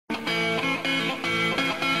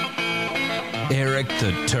Eric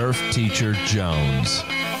the Turf Teacher Jones.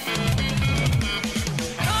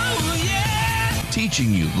 Oh, yeah!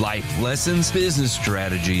 Teaching you life lessons, business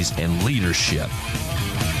strategies, and leadership.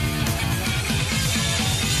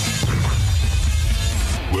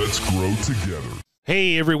 Let's grow together.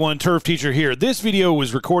 Hey everyone, Turf Teacher here. This video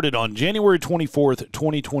was recorded on January 24th,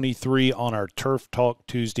 2023 on our Turf Talk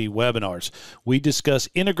Tuesday webinars. We discuss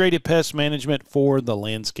integrated pest management for the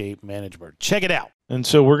landscape manager. Check it out. And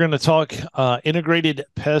so we're going to talk integrated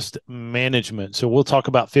pest management. So we'll talk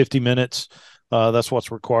about 50 minutes. That's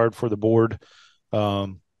what's required for the board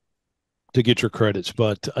to get your credits,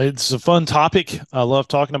 but it's a fun topic. I love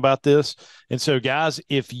talking about this. And so guys,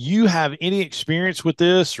 if you have any experience with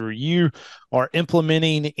this, or you are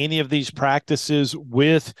implementing any of these practices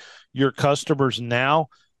with your customers now,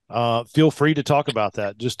 feel free to talk about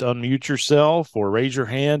that. Just unmute yourself or raise your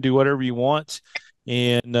hand, do whatever you want.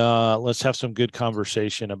 And let's have some good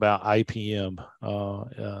conversation about IPM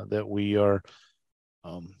that we are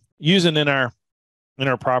using in our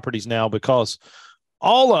properties now, because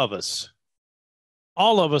all of us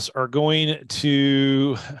are going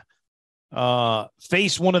to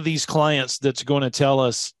face one of these clients that's going to tell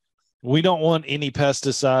us we don't want any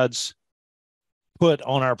pesticides put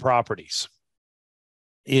on our properties.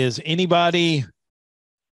 Is anybody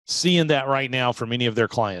seeing that right now from any of their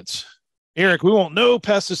clients? Eric, we want no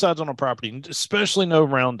pesticides on our property, especially no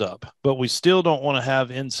Roundup, but we still don't want to have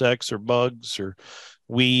insects or bugs or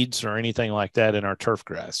weeds or anything like that in our turf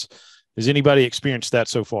grass. Has anybody experienced that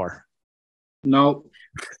so far? No.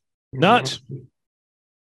 Not?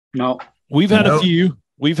 No. We've had a few.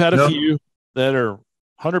 We've had a few that are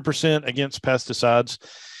 100% against pesticides.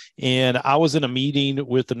 And I was in a meeting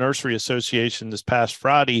with the Nursery Association this past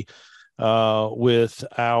Friday with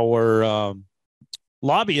our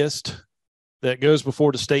lobbyist that goes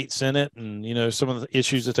before the state Senate. And, you know, some of the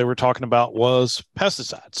issues that they were talking about was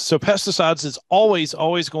pesticides. So pesticides is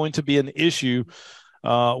always going to be an issue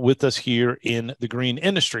with us here in the green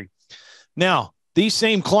industry. Now, these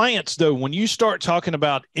same clients, though, when you start talking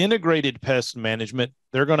about integrated pest management,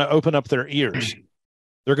 they're going to open up their ears.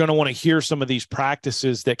 They're going to want to hear some of these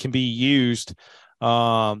practices that can be used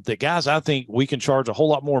that, guys, I think we can charge a whole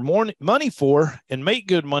lot more money for and make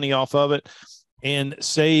good money off of it and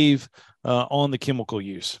save on the chemical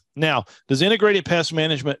use. Now, does integrated pest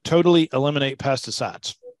management totally eliminate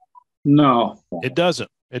pesticides? No. It doesn't.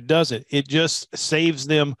 It doesn't. It just saves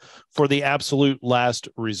them for the absolute last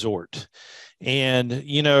resort. And,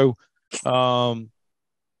 you know,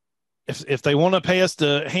 if they want to pay us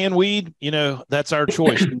to hand weed, you know, that's our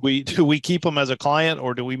choice. Do we keep them as a client,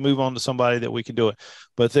 or do we move on to somebody that we can do it?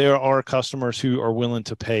 But there are customers who are willing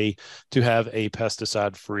to pay to have a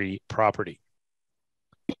pesticide-free property.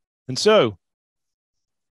 And so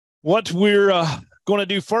what we're going to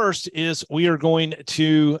do first is we are going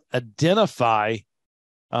to identify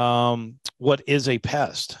what is a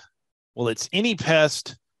pest. Well, it's any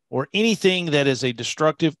pest or anything that is a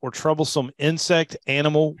destructive or troublesome insect,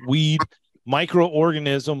 animal, weed,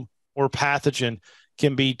 microorganism, or pathogen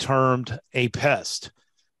can be termed a pest.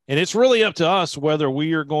 And it's really up to us whether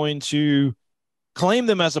we are going to claim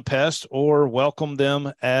them as a pest or welcome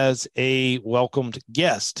them as a welcomed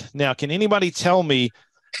guest. Now, can anybody tell me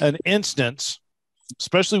an instance,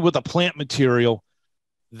 especially with a plant material,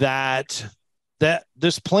 that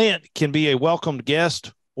this plant can be a welcomed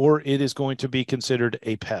guest or it is going to be considered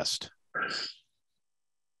a pest?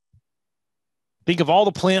 Think of all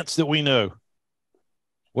the plants that we know,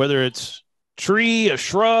 whether it's tree, a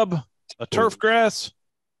shrub, a turf grass.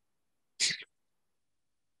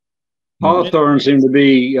 Hawthorns seem to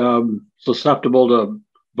be susceptible to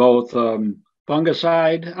both funguses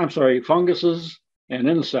and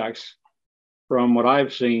insects, from what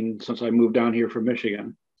I've seen since I moved down here from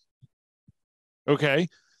Michigan. Okay.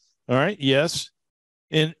 All right. Yes.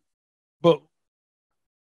 But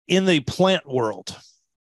in the plant world,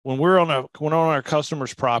 when we're on our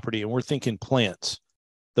customer's property and we're thinking plants,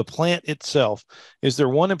 the plant itself, is there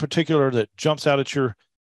one in particular that jumps out of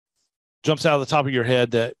the top of your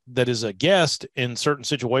head that is a guest in certain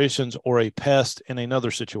situations or a pest in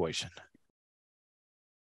another situation?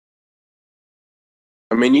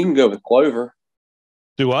 I mean, you can go with clover.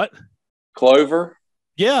 Do what? Clover.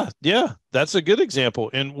 Yeah. That's a good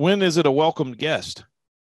example. And when is it a welcomed guest?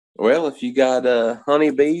 Well, if you got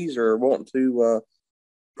honeybees or want to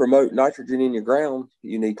promote nitrogen in your ground,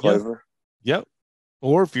 you need clover. Yep.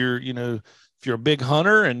 Or if you're a big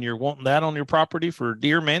hunter and you're wanting that on your property for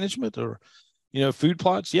deer management or, food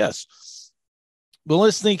plots, yes. But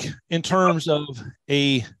let's think in terms of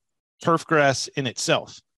a turf grass in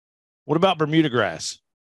itself. What about Bermuda grass?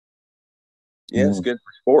 Yeah, it's good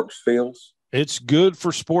for sports fields. It's good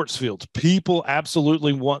for sports fields. People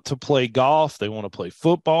absolutely want to play golf. They want to play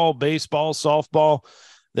football, baseball, softball.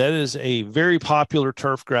 That is a very popular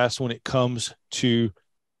turf grass when it comes to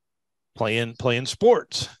playing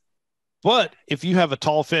sports. But if you have a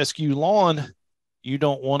tall fescue lawn, you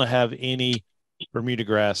don't want to have any Bermuda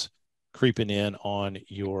grass creeping in on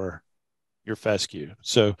your fescue.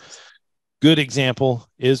 So good example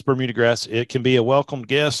is Bermuda grass. It can be a welcome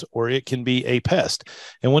guest or it can be a pest.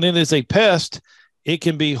 And when it is a pest, it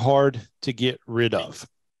can be hard to get rid of.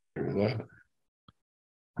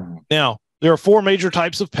 Now, there are 4 major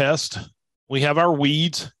types of pests. We have our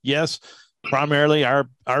weeds. Yes, primarily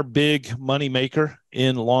our big money maker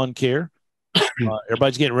in lawn care.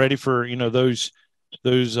 Everybody's getting ready for,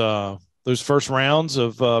 those first rounds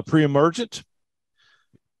of pre-emergent.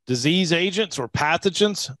 Disease agents or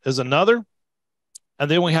pathogens is another. And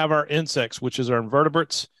then we have our insects, which is our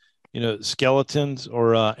invertebrates, skeletons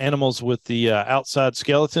or animals with the outside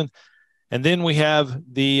skeleton. And then we have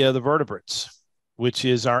the vertebrates, which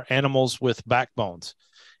is our animals with backbones.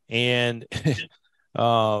 And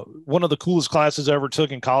one of the coolest classes I ever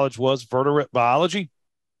took in college was vertebrate biology,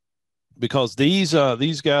 because these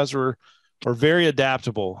guys are very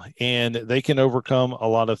adaptable and they can overcome a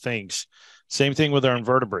lot of things. Same thing with our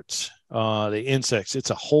invertebrates, the insects. It's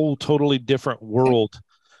a whole totally different world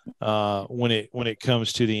when it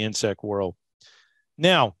comes to the insect world.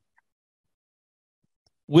 Now,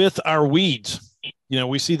 with our weeds,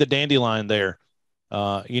 we see the dandelion there.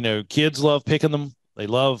 Kids love picking them. They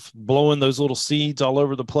love blowing those little seeds all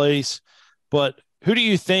over the place. But who do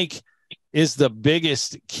you think is the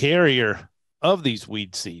biggest carrier of these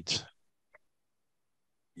weed seeds?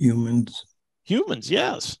 Humans. Humans,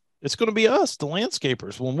 yes. It's going to be us, the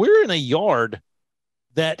landscapers. When we're in a yard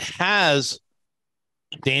that has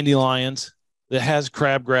dandelions, that has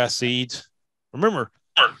crabgrass seeds, remember,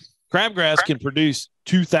 crabgrass can produce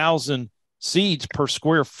 2,000 seeds per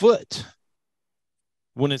square foot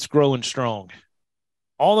when it's growing strong.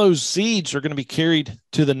 All those seeds are going to be carried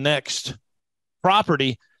to the next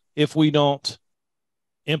property if we don't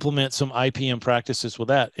implement some IPM practices with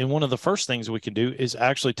that. And one of the first things we can do is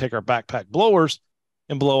actually take our backpack blowers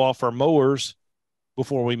and blow off our mowers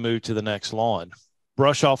before we move to the next lawn.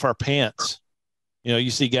 Brush off our pants.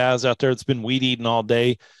 You see guys out there that's been weed eating all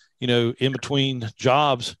day, in between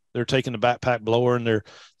jobs, they're taking the backpack blower and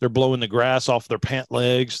they're blowing the grass off their pant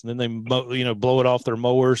legs. And then they, blow it off their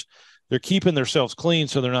mowers. They're keeping themselves clean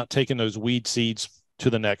so they're not taking those weed seeds to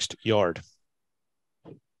the next yard.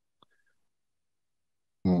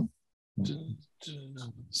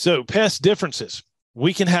 So pest differences.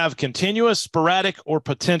 We can have continuous, sporadic, or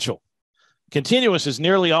potential. Continuous is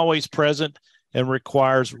nearly always present and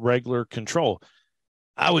requires regular control.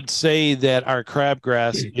 I would say that our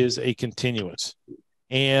crabgrass is a continuous.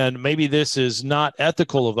 And maybe this is not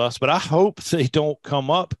ethical of us, but I hope they don't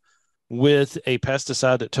come up with a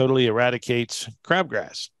pesticide that totally eradicates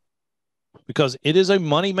crabgrass, because it is a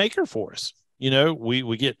money maker for us.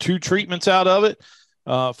 We get 2 treatments out of it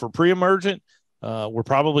for pre-emergent. We're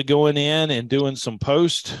probably going in and doing some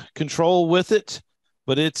post control with it,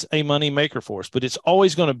 but it's a money maker for us, but it's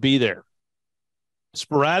always going to be there.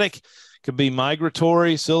 Sporadic could be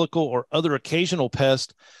migratory, silical, or other occasional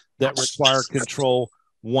pests that require control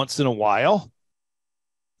once in a while.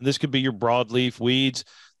 This could be your broadleaf weeds.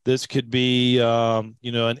 This could be, an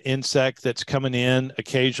insect that's coming in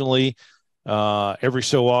occasionally, every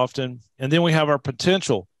so often. And then we have our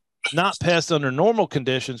potential, not pests under normal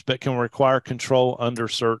conditions, but can require control under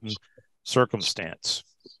certain circumstance.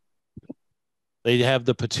 They have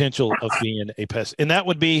the potential of being a pest. And that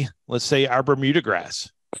would be, let's say, our Bermuda grass.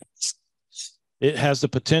 It has the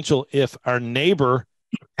potential, if our neighbor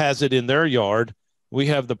has it in their yard, we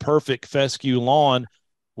have the perfect fescue lawn.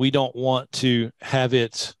 We don't want to have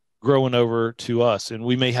it growing over to us. And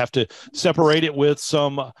we may have to separate it with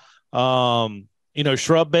some,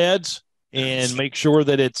 shrub beds, and make sure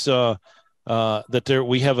that it's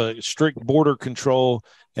we have a strict border control,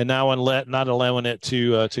 and now not allowing it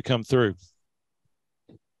to come through.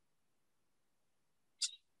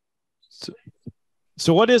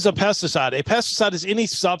 So what is a pesticide? A pesticide is any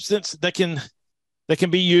substance that can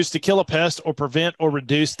be used to kill a pest or prevent or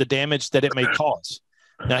reduce the damage that it may cause.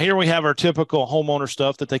 Now, here we have our typical homeowner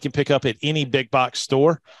stuff that they can pick up at any big box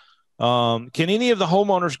store. Can any of the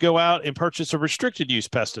homeowners go out and purchase a restricted use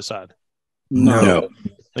pesticide? No.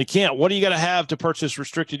 They can't. What do you got to have to purchase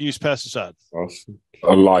restricted use pesticide?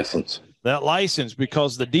 A license. That license,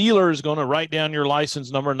 because the dealer is going to write down your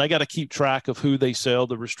license number, and they got to keep track of who they sell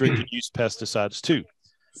the restricted use pesticides to.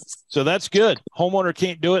 So that's good. Homeowner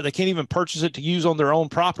can't do it. They can't even purchase it to use on their own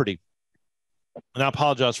property. And I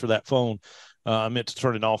apologize for that phone. I meant to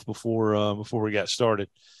turn it off before we got started.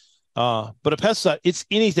 But a pesticide, it's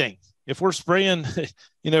anything. If we're spraying,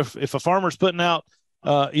 if a farmer's putting out,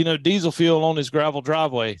 diesel fuel on his gravel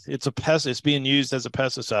driveway, it's it's being used as a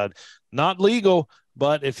pesticide. Not legal,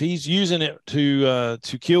 but if he's using it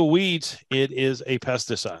to kill weeds, it is a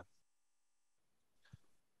pesticide.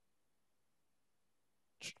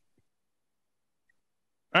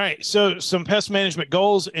 All right, so some pest management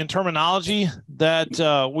goals and terminology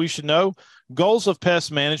that we should know. Goals of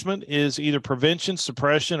pest management is either prevention,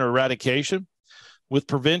 suppression, or eradication. With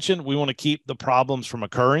prevention, we want to keep the problems from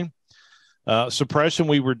occurring. Suppression,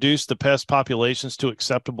 we reduce the pest populations to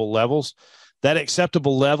acceptable levels. That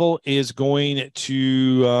acceptable level is going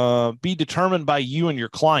to be determined by you and your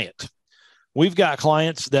client. We've got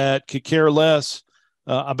clients that could care less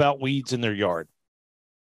about weeds in their yard.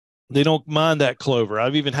 They don't mind that clover.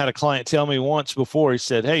 I've even had a client tell me once before, he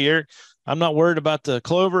said, "Hey, Eric, I'm not worried about the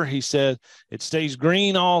clover." He said, "It stays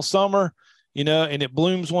green all summer, and it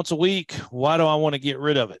blooms once a week. Why do I want to get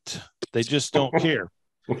rid of it?" They just don't care.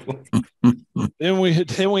 Then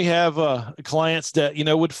we have clients that,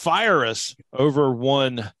 would fire us over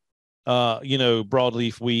one,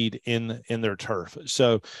 broadleaf weed in their turf.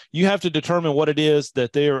 So you have to determine what it is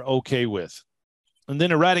that they are okay with. And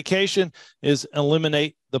then eradication is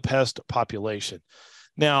eliminate the pest population.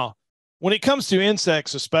 Now, when it comes to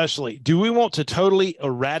insects especially, do we want to totally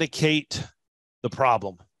eradicate the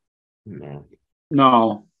problem?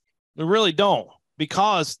 No. We really don't,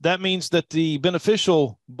 because that means that the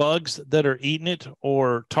beneficial bugs that are eating it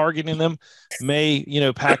or targeting them may,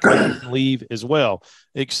 pack up and leave as well.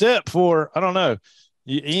 Except for, I don't know,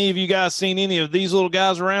 any of you guys seen any of these little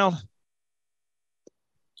guys around?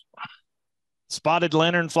 Spotted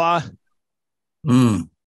lanternfly? No.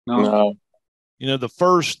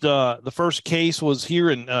 The first case was here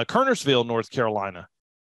in Kernersville, North Carolina,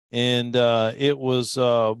 and it was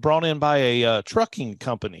brought in by a trucking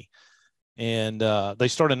company, and they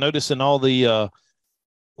started noticing all the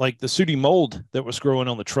like the sooty mold that was growing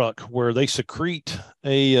on the truck, where they secrete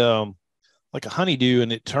like a honeydew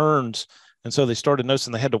and it turns. And so they started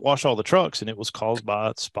noticing they had to wash all the trucks, and it was caused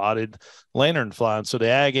by spotted lanternfly. And so the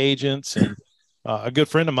ag agents and a good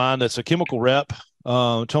friend of mine that's a chemical rep,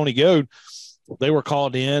 Tony Goad, they were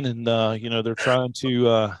called in, and they're trying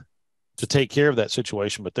to take care of that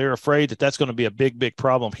situation, but they're afraid that that's going to be a big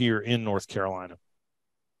problem here in North Carolina.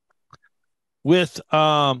 With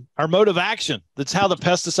our mode of action, that's how the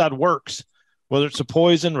pesticide works, whether it's a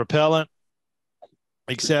poison, repellent,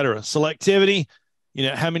 etc. Selectivity,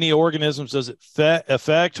 how many organisms does it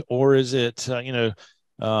affect, or is it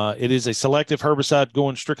it is a selective herbicide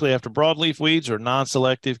going strictly after broadleaf weeds, or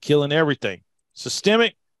non-selective, killing everything.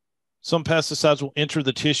 Systemic, some pesticides will enter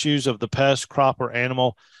the tissues of the pest, crop, or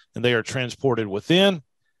animal, and they are transported within.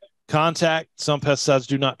 Contact, some pesticides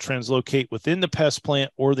do not translocate within the pest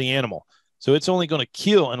plant or the animal. So it's only going to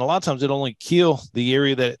kill, and a lot of times it only kill the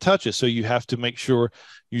area that it touches. So you have to make sure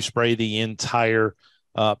you spray the entire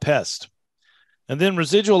pest. And then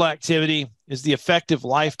residual activity is the effective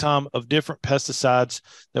lifetime of different pesticides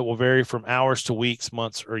that will vary from hours to weeks,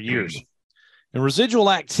 months, or years. And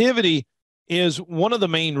residual activity is one of the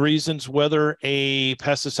main reasons whether a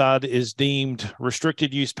pesticide is deemed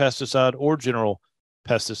restricted use pesticide or general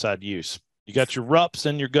pesticide use. You got your RUPs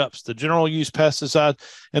and your GUPs, the general use pesticide.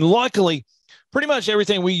 And luckily, pretty much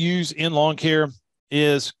everything we use in lawn care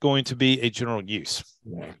is going to be a general use.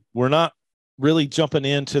 We're not really jumping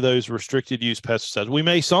into those restricted use pesticides. We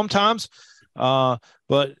may sometimes,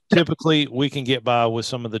 but typically we can get by with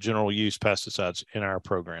some of the general use pesticides in our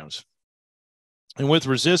programs. And with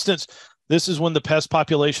resistance, this is when the pest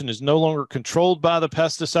population is no longer controlled by the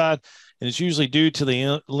pesticide, and it's usually due to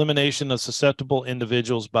the elimination of susceptible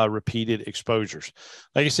individuals by repeated exposures.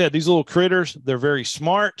 Like I said, these little critters, they're very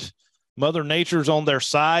smart. Mother Nature's on their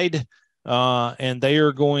side, and they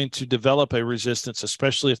are going to develop a resistance,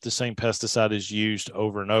 especially if the same pesticide is used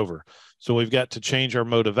over and over. So we've got to change our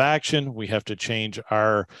mode of action. We have to change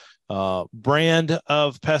our brand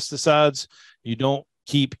of pesticides. You don't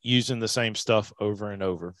keep using the same stuff over and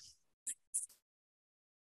over.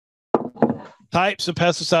 Types of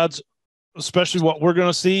pesticides, especially what we're going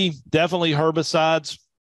to see, definitely herbicides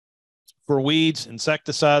for weeds,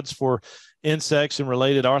 insecticides for insects and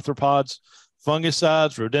related arthropods,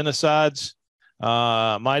 fungicides, rodenticides,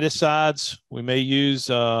 miticides. We may use,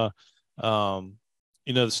 the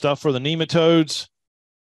stuff for the nematodes,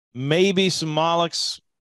 maybe some mollusks,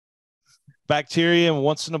 bacteria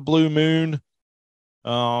once in a blue moon.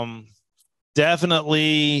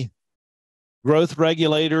 Definitely growth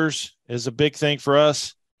regulators is a big thing for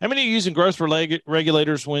us. How many are using growth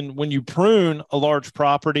regulators when you prune a large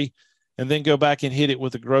property and then go back and hit it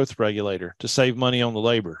with a growth regulator to save money on the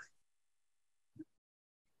labor?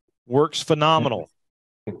 Works phenomenal.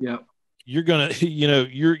 Yeah. You're going to,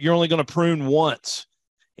 you're only going to prune once,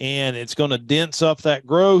 and it's going to dense up that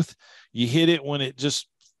growth. You hit it when it just,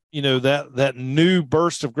 that new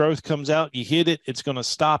burst of growth comes out. You hit it, it's going to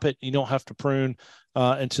stop it. You don't have to prune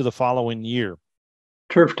into the following year.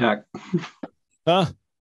 Turf tack. Huh?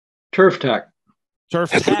 Turf tack.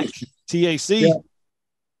 Turf tack. TAC. Yeah.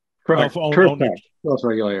 Correct. Turf tack. Growth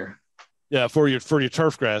regulator. Yeah, for your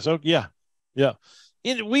turf grass. Oh, yeah. Yeah.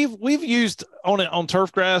 We've used on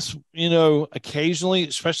turf grass, occasionally,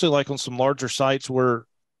 especially like on some larger sites where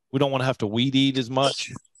we don't want to have to weed eat as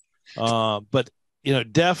much. But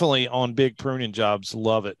definitely on big pruning jobs,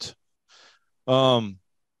 love it.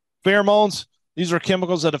 Pheromones, these are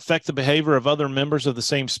chemicals that affect the behavior of other members of the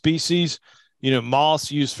same species.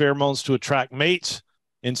 Moths use pheromones to attract mates,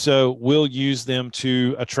 and so we'll use them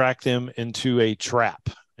to attract them into a trap.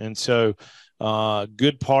 And so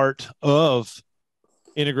good part of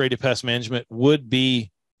integrated pest management would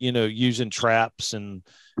be, using traps and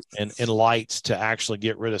lights to actually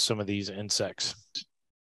get rid of some of these insects.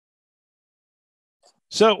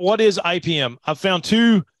 So what is IPM? I've found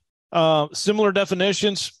two similar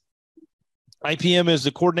definitions. IPM is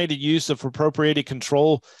the coordinated use of appropriated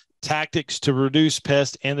control tactics to reduce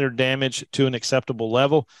pests and their damage to an acceptable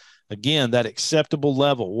level. Again, that acceptable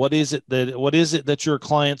level. What is it that your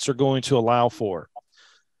clients are going to allow for?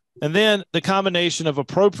 And then the combination of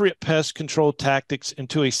appropriate pest control tactics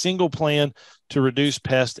into a single plan to reduce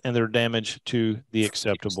pests and their damage to the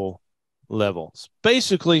acceptable levels.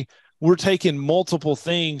 Basically, we're taking multiple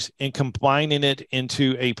things and combining it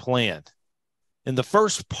into a plan. And the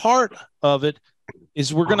first part of it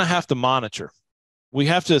is we're going to have to monitor. We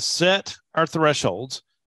have to set our thresholds,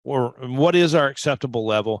 or what is our acceptable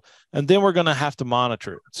level, and then we're going to have to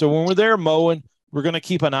monitor it. So when we're there mowing, we're going to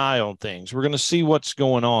keep an eye on things. We're going to see what's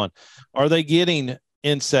going on. Are they getting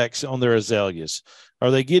insects on their azaleas?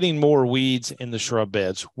 Are they getting more weeds in the shrub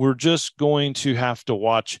beds? We're just going to have to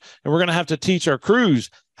watch, and we're going to have to teach our crews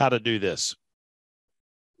how to do this.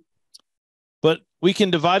 But we can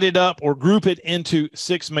divide it up or group it into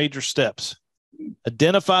 6 major steps.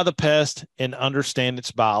 Identify the pest and understand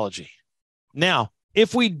its biology. Now,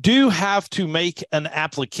 if we do have to make an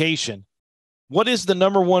application, what is the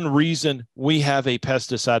number one reason we have a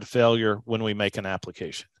pesticide failure when we make an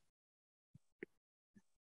application?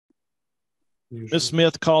 Ms.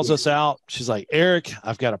 Smith calls us out. She's like, Eric,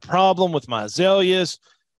 I've got a problem with my azaleas.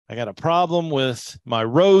 I got a problem with my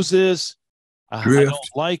roses. I don't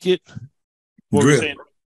like it. What were you saying,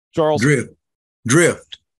 Charles? Drift.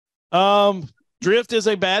 Drift is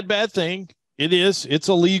a bad thing. It is. It's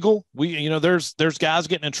illegal. There's guys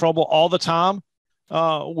getting in trouble all the time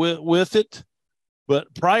with it.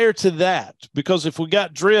 But prior to that, because if we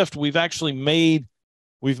got drift, we've made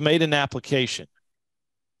an application.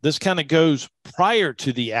 This kind of goes prior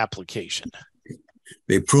to the application.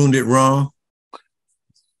 They pruned it wrong.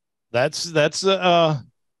 That's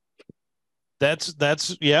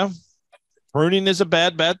yeah. Pruning is a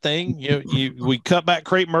bad thing. We cut back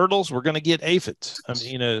crepe myrtles, we're going to get aphids. I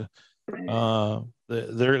mean,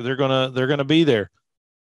 they're gonna be there.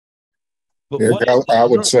 But I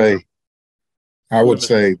would say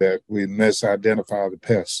that we misidentify the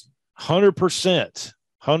pests.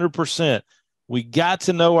 100%. We got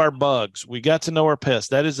to know our bugs. We got to know our pests.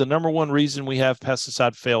 That is the number one reason we have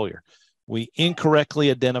pesticide failure. We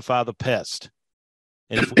incorrectly identify the pest.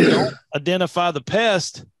 And if we don't identify the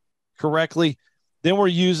pest correctly, then we're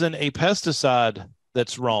using a pesticide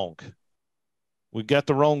that's wrong. We've got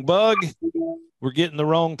the wrong bug. We're getting the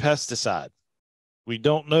wrong pesticide. We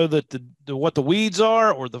don't know that what the weeds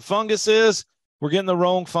are or the fungus is. We're getting the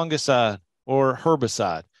wrong fungicide or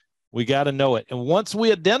herbicide. We got to know it. And once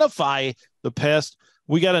we identify the pest,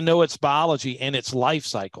 we got to know its biology and its life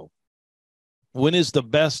cycle. When is the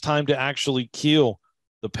best time to actually kill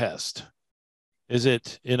the pest? Is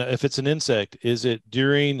it, if it's an insect, is it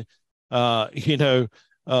during, the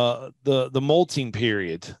molting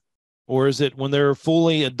period, or is it when they're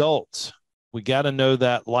fully adults? We got to know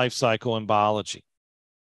that life cycle and biology.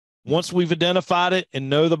 Once we've identified it and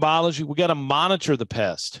know the biology, we got to monitor the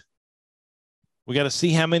pest. We got to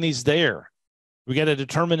see how many's there. We got to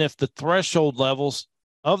determine if the threshold levels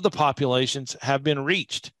of the populations have been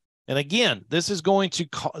reached. And again, this is going to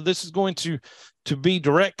be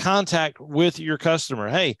direct contact with your customer.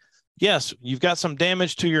 Hey, yes, you've got some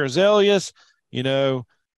damage to your azaleas.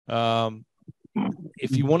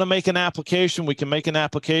 if you want to make an application, we can make an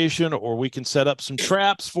application, or we can set up some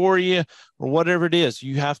traps for you, or whatever it is.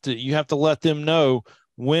 You have to let them know,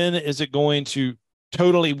 when is it going to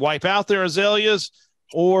totally wipe out their azaleas,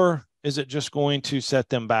 or is it just going to set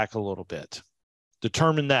them back a little bit?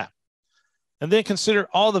 Determine that. And then consider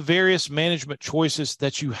all the various management choices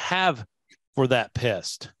that you have for that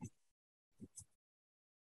pest.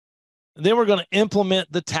 And then we're going to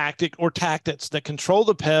implement the tactic or tactics that control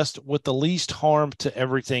the pest with the least harm to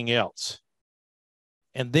everything else.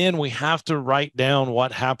 And then we have to write down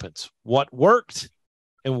what happens, what worked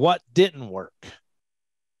and what didn't work,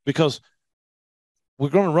 because we're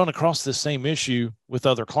going to run across this same issue with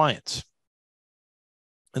other clients.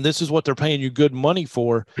 And this is what they're paying you good money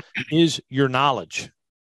for, is your knowledge,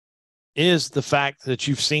 is the fact that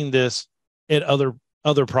you've seen this at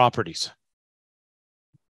other properties.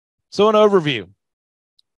 So an overview: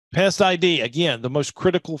 pest ID, again, the most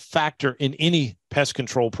critical factor in any pest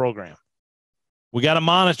control program. We got to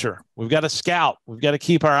monitor, we've got to scout, we've got to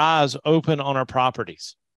keep our eyes open on our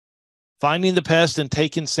properties, finding the pest and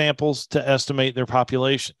taking samples to estimate their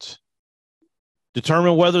populations.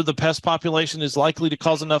 Determine whether the pest population is likely to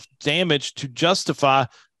cause enough damage to justify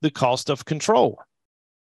the cost of control.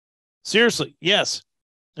 Seriously, yes.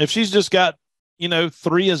 If she's just got,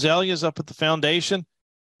 3 azaleas up at the foundation,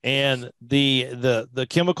 and the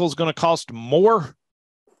chemical is going to cost more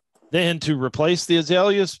than to replace the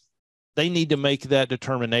azaleas, they need to make that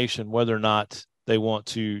determination whether or not they want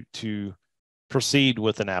to proceed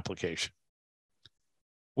with an application.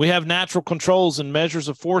 We have natural controls and measures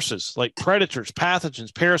of forces like predators,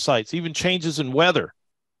 pathogens, parasites, even changes in weather.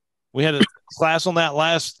 We had a class on that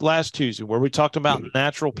last Tuesday where we talked about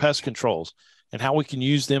natural pest controls and how we can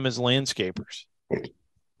use them as landscapers.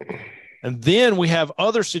 And then we have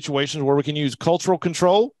other situations where we can use cultural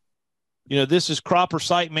control. This is crop or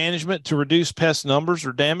site management to reduce pest numbers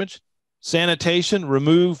or damage. Sanitation,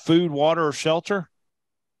 remove food, water, or shelter.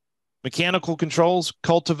 Mechanical controls,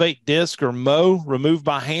 cultivate, disc, or mow, remove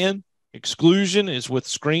by hand. Exclusion is with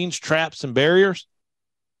screens, traps, and barriers.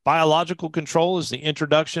 Biological control is the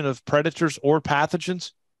introduction of predators or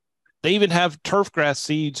pathogens. They even have turfgrass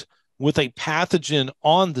seeds with a pathogen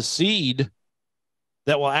on the seed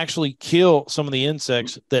that will actually kill some of the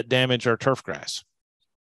insects that damage our turfgrass.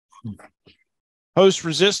 Host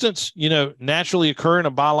resistance, naturally occurring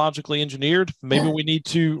and biologically engineered. Maybe we need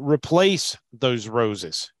to replace those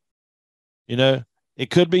roses. It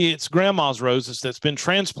could be it's grandma's roses that's been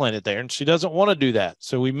transplanted there, and she doesn't want to do that.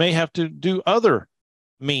 So we may have to do other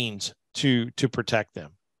means to protect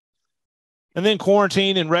them. And then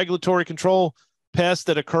quarantine and regulatory control, pests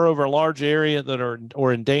that occur over a large area that are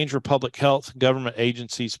or endanger public health. Government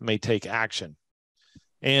agencies may take action.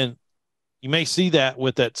 And you may see that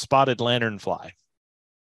with that spotted lanternfly.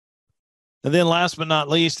 And then last but not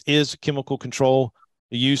least is chemical control,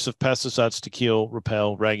 the use of pesticides to kill,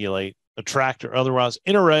 repel, regulate, attract, or otherwise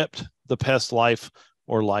interrupt the pest life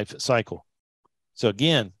or life cycle. So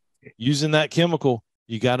again, using that chemical,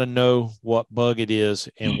 you got to know what bug it is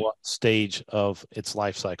and what stage of its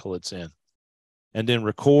life cycle it's in. And then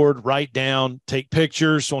record, write down, take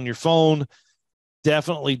pictures on your phone.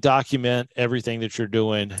 Definitely document everything that you're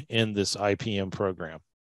doing in this IPM program.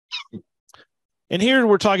 And here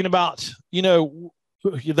we're talking about,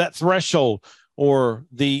 that threshold or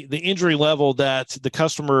the injury level that the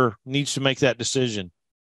customer needs to make that decision.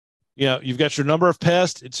 You've got your number of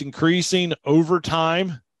pests. It's increasing over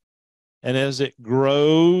time. And as it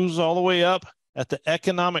grows all the way up at the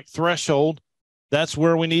economic threshold, that's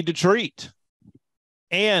where we need to treat.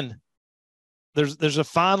 And there's a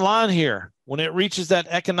fine line here. When it reaches that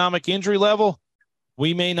economic injury level,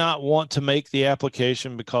 we may not want to make the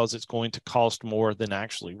application because it's going to cost more than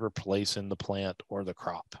actually replacing the plant or the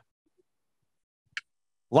crop.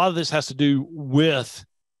 A lot of this has to do with,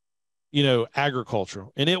 agriculture.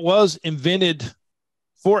 And it was invented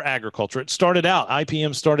for agriculture.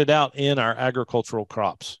 IPM started out in our agricultural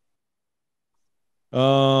crops.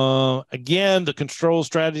 Again, the control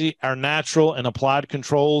strategy, our natural and applied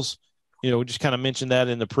controls, we just kind of mentioned that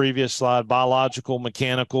in the previous slide: biological,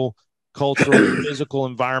 mechanical, cultural, physical,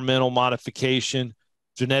 environmental modification,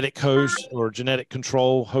 genetic host or genetic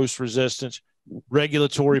control, host resistance,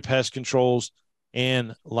 regulatory pest controls,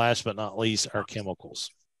 and last but not least, our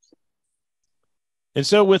chemicals. And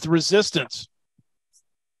so with resistance,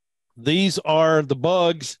 these are the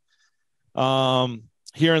bugs.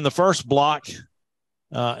 Here in the first block,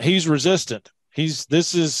 he's resistant.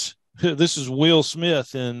 This is Will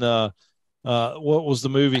Smith in what was the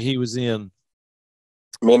movie he was in?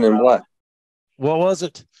 Men in Black. What was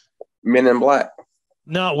it? Men in Black.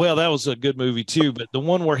 No, well, that was a good movie too, but the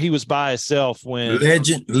one where he was by himself when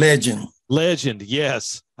Legend,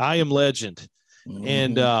 yes. I Am Legend. Mm-hmm.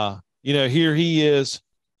 And here he is,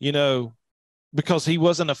 because he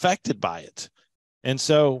wasn't affected by it. And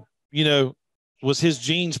so, was his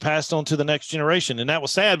genes passed on to the next generation. And that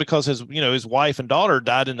was sad because his wife and daughter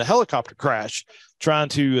died in the helicopter crash trying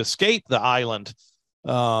to escape the island.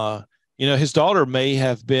 His daughter may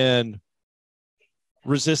have been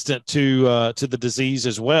resistant to the disease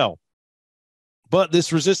as well. But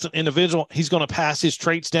this resistant individual, he's going to pass his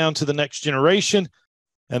traits down to the next generation.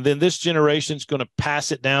 And then this generation is going to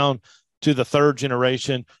pass it down to the third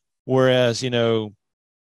generation. Whereas,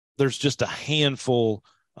 there's just a handful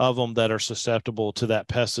of them that are susceptible to that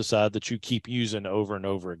pesticide that you keep using over and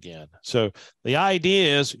over again. So the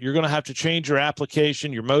idea is you're going to have to change your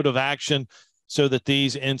application, your mode of action, so that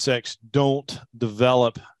these insects don't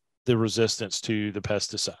develop the resistance to the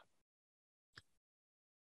pesticide.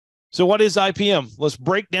 So what is IPM? Let's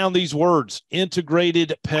break down these words.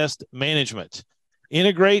 Integrated pest management.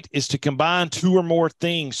 Integrate is to combine two or more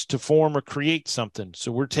things to form or create something.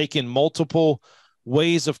 So we're taking multiple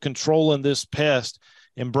ways of controlling this pest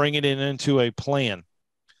and bringing it into a plan.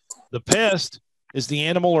 The pest is the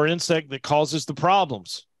animal or insect that causes the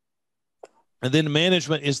problems. And then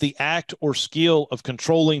management is the act or skill of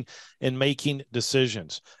controlling and making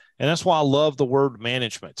decisions. And that's why I love the word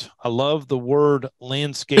management. I love the word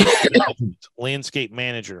landscape landscape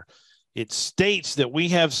manager. It states that we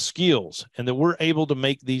have skills and that we're able to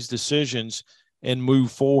make these decisions and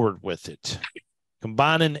move forward with it,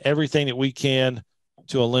 combining everything that we can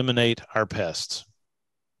to eliminate our pests.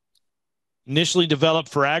 Initially developed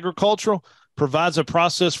for agricultural, provides a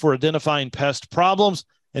process for identifying pest problems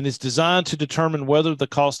and is designed to determine whether the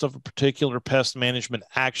cost of a particular pest management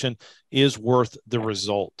action is worth the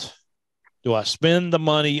result. Do I spend the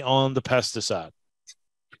money on the pesticide?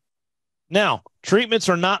 Now, treatments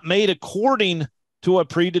are not made according to a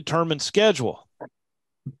predetermined schedule.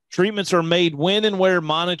 Treatments are made when and where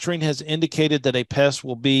monitoring has indicated that a pest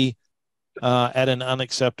will be at an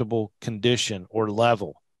unacceptable condition or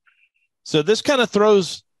level. So this kind of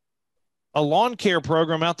throws a lawn care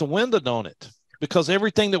program out the window, don't it? Because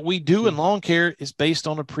everything that we do in lawn care is based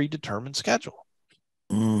on a predetermined schedule.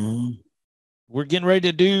 Mm-hmm. We're getting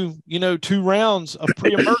ready to do, 2 rounds of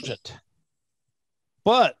pre-emergent.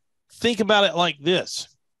 But think about it like this.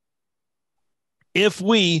 If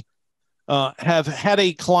we have had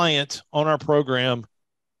a client on our program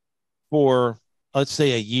for, let's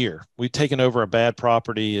say, a year, we've taken over a bad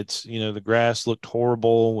property. It's, the grass looked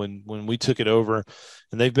horrible when we took it over,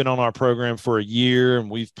 and they've been on our program for a year, and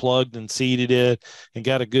we've plugged and seeded it and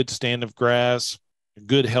got a good stand of grass, a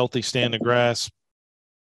good, healthy stand of grass.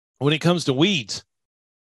 When it comes to weeds,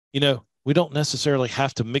 we don't necessarily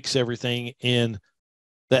have to mix everything in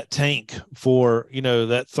that tank for,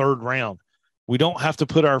 that third round. We don't have to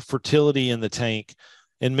put our fertility in the tank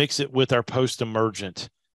and mix it with our post-emergent.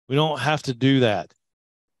 We don't have to do that.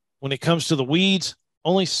 When it comes to the weeds,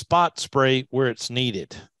 only spot spray where it's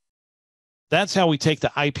needed. That's how we take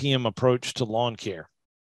the IPM approach to lawn care.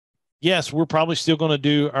 Yes, we're probably still going to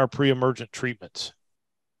do our pre-emergent treatments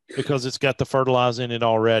because it's got the fertilizer in it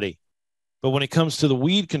already. But when it comes to the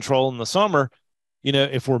weed control in the summer,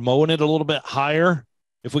 if we're mowing it a little bit higher,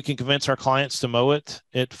 if we can convince our clients to mow it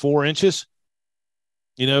at 4 inches,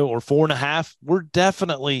 or 4.5, we're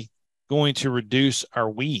definitely going to reduce our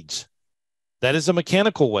weeds. That is a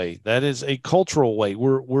mechanical way. That is a cultural way.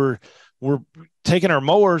 We're taking our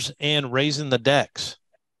mowers and raising the decks,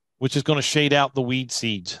 which is going to shade out the weed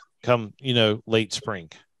seeds come, late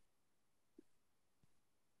spring.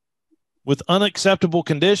 With unacceptable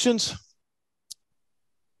conditions,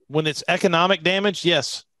 when it's economic damage,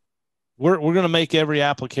 yes, we're going to make every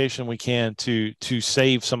application we can to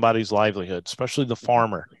save somebody's livelihood, especially the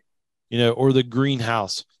farmer, or the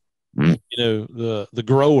greenhouse, the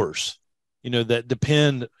growers, that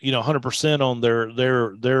depend, 100% on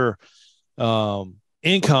their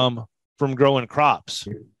income from growing crops.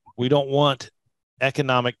 We don't want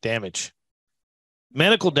economic damage.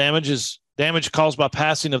 Medical damage is damage caused by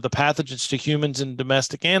passing of the pathogens to humans and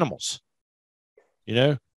domestic animals.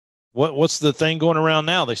 What's the thing going around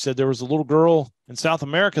now? They said there was a little girl in South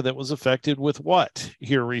America that was affected with what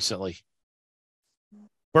here recently?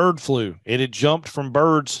 Bird flu. It had jumped from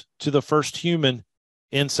birds to the first human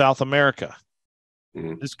in South America.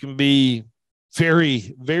 This can be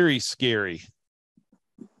very, very scary.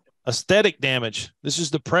 Aesthetic damage. This is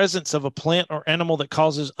the presence of a plant or animal that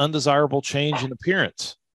causes undesirable change in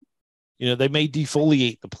appearance. They may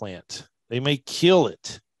defoliate the plant. They may kill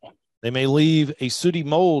it. They may leave a sooty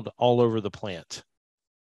mold all over the plant.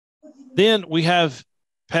 Then we have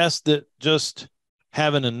pests that just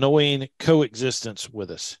have an annoying coexistence with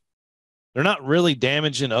us. They're not really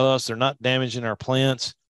damaging us. They're not damaging our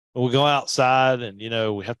plants. But we go outside and,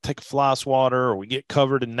 we have to take a fly swatter, or we get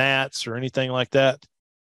covered in gnats or anything like that.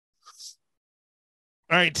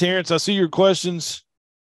 All right, Terrence, I see your questions.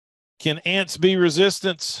 Can ants be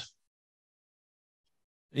resistant?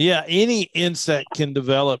 Yeah, any insect can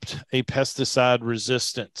develop a pesticide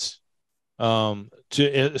resistance,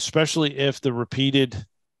 especially if the repeated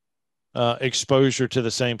exposure to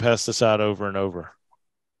the same pesticide over and over.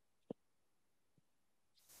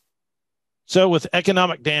 So with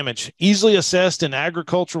economic damage, easily assessed in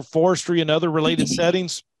agricultural, forestry, and other related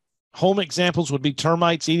settings, home examples would be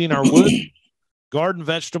termites eating our wood, garden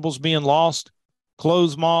vegetables being lost,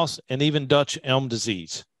 clothes moss, and even Dutch elm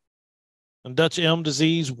disease. And Dutch elm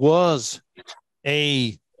disease was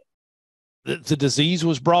the disease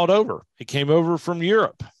was brought over. It came over from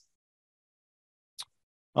Europe.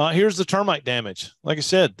 Here's the termite damage. Like I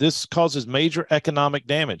said, this causes major economic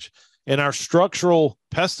damage. And our structural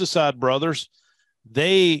pesticide brothers,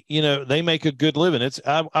 they make a good living.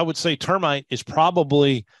 I would say termite is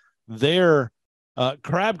probably their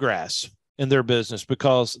crabgrass in their business,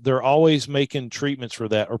 because they're always making treatments for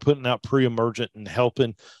that or putting out pre-emergent and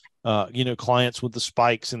helping, clients with the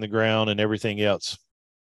spikes in the ground and everything else.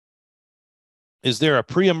 Is there a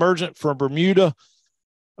pre-emergent for Bermuda?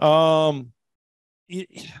 I'm going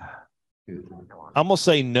to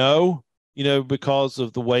say no, because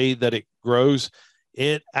of the way that it grows.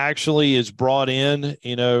 It actually is brought in,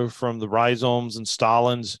 from the rhizomes and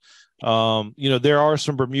stolons. There are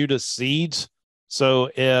some Bermuda seeds. So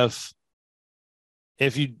if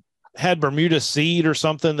you had Bermuda seed or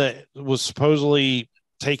something that was supposedly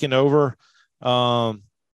taken over,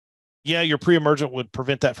 your pre-emergent would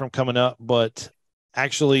prevent that from coming up. But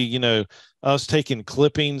actually, us taking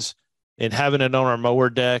clippings and having it on our mower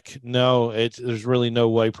deck, no, there's really no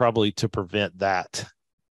way probably to prevent that,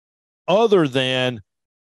 other than,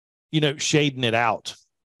 shading it out.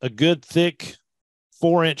 A good thick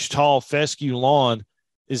 4-inch tall fescue lawn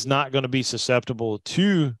is not going to be susceptible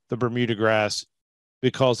to the Bermuda grass,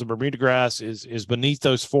 because the Bermuda grass is beneath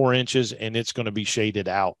those 4 inches and it's going to be shaded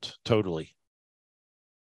out totally.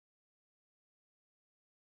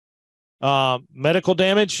 Medical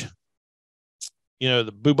damage,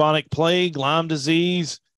 the bubonic plague, Lyme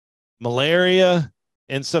disease, malaria,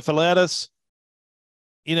 encephalitis,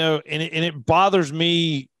 and it bothers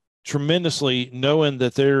me tremendously knowing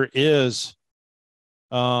that there is,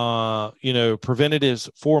 preventatives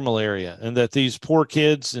for malaria, and that these poor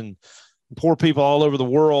kids and poor people all over the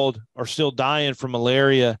world are still dying from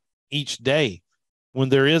malaria each day, when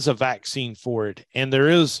there is a vaccine for it, and there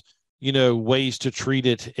is, ways to treat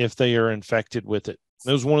it if they are infected with it.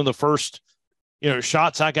 That was one of the first,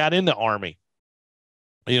 shots I got in the Army,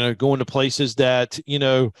 going to places that,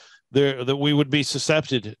 that we would be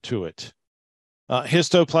susceptible to it.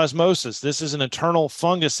 Histoplasmosis. This is an internal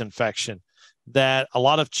fungus infection that a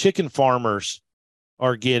lot of chicken farmers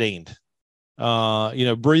are getting,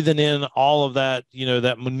 breathing in all of that,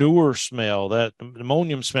 that manure smell, that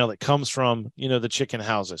ammonium smell that comes from, the chicken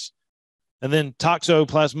houses. And then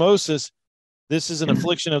toxoplasmosis. This is an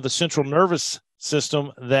affliction of the central nervous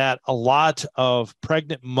system that a lot of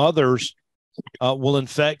pregnant mothers will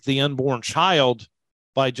infect the unborn child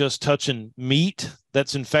by just touching meat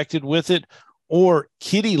that's infected with it, or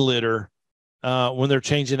kitty litter when they're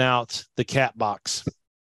changing out the cat box.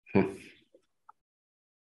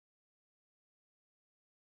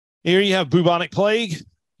 Here you have bubonic plague.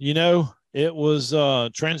 It was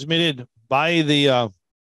transmitted by the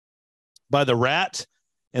rat,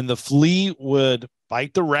 and the flea would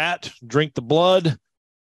bite the rat, drink the blood.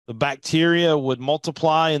 The bacteria would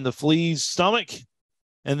multiply in the flea's stomach,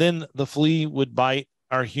 and then the flea would bite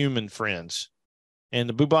our human friends. And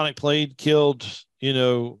the bubonic plague killed,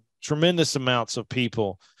 tremendous amounts of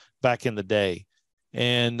people back in the day,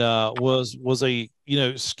 and was a,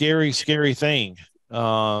 scary, scary thing,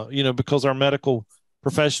 because our medical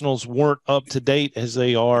professionals weren't up to date as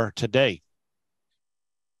they are today.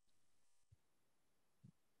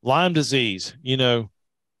 Lyme disease,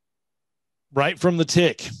 right from the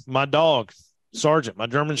tick. My dog, Sergeant, my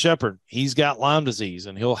German Shepherd, he's got Lyme disease,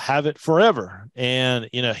 and he'll have it forever. And,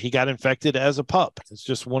 he got infected as a pup. It's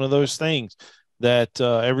just one of those things that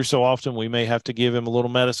every so often we may have to give him a little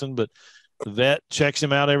medicine, but the vet checks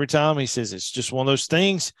him out every time. He says it's just one of those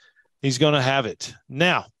things. He's going to have it.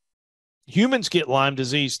 Now, humans get Lyme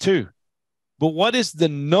disease too. But what is the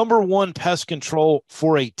number one pest control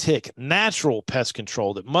for a tick? Natural pest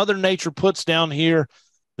control that Mother Nature puts down here,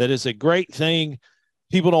 that is a great thing.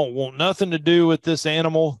 People don't want nothing to do with this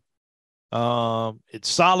animal. It's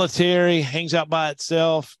solitary, hangs out by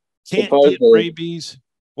itself, can't get Supposedly, rabies.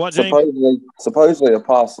 What, James? supposedly a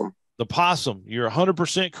possum. The possum. You're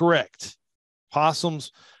 100% correct.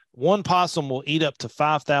 Possums. One possum will eat up to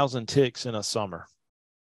 5,000 ticks in a summer.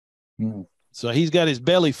 So he's got his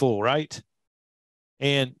belly full, right?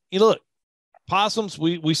 And you look, possums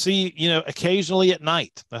we see, occasionally at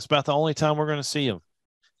night. That's about the only time we're going to see them.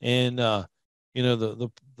 And the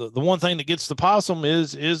one thing that gets the possum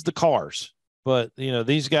is the cars. But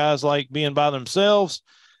these guys like being by themselves,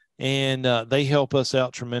 and they help us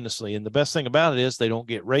out tremendously. And the best thing about it is they don't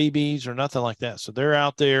get rabies or nothing like that. So they're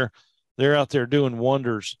out there doing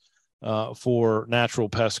wonders for natural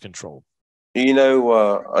pest control.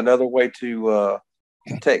 Another way to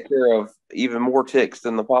take care of even more ticks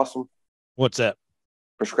than the possum? What's that?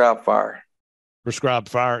 Prescribed fire. Prescribed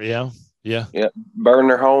fire, yeah. Burn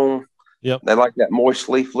their home. Yep. They like that moist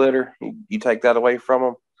leaf litter. You take that away from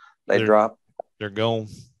them, they drop. They're gone.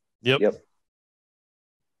 Yep. Yep.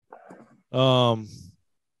 And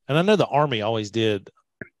I know the Army always did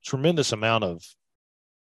tremendous amount of,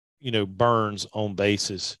 burns on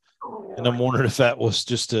bases. And I'm wondering if that was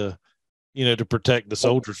just to protect the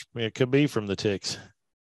soldiers. It could be from the ticks.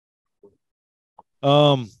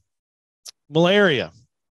 Malaria.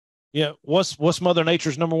 Yeah. What's Mother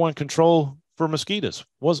Nature's number one control for mosquitoes?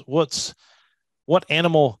 What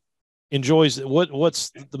animal enjoys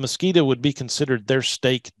what's the mosquito would be considered their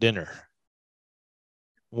steak dinner?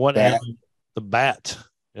 What animal? The bat.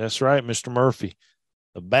 That's right, Mr. Murphy.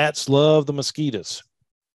 The bats love the mosquitoes,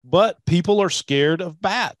 but people are scared of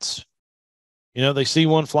bats. They see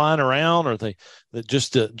one flying around, or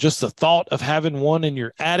just the thought of having one in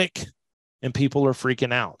your attic, and people are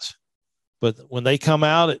freaking out. But when they come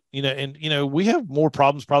out, we have more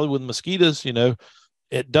problems probably with mosquitoes,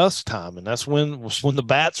 at dusk time, and that's when the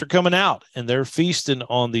bats are coming out and they're feasting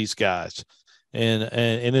on these guys, and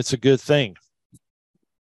it's a good thing.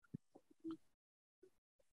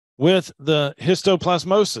 With the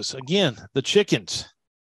histoplasmosis, again, the chickens,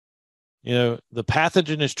 the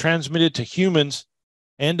pathogen is transmitted to humans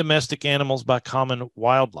and domestic animals by common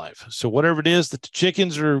wildlife. So whatever it is that the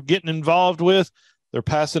chickens are getting involved with, they're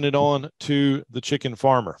passing it on to the chicken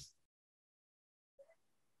farmer.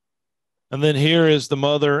 And then here is the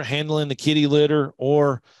mother handling the kitty litter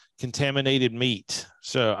or contaminated meat.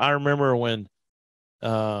 So I remember when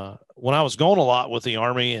I was going a lot with the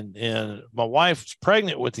Army, and my wife was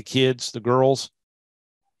pregnant with the kids, the girls,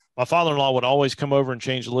 my father-in-law would always come over and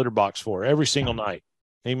change the litter box for her every single night.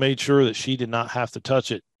 He made sure that she did not have to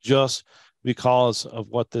touch it just because of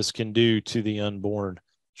what this can do to the unborn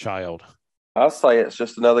child. I'll say it's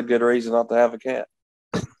just another good reason not to have a cat.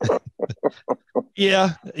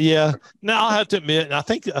 Yeah. Now I'll have to admit, I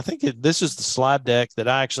think this is the slide deck that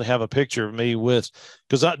I actually have a picture of me with,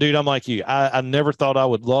 because I'm like you. I never thought I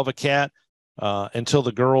would love a cat until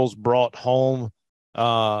the girls brought home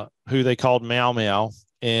who they called Meow Meow,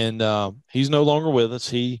 and he's no longer with us.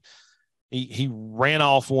 He ran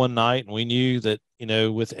off one night, and we knew that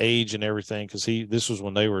with age and everything, because this was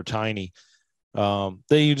when they were tiny.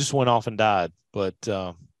 They just went off and died, but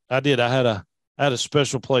I had a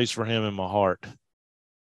special place for him in my heart.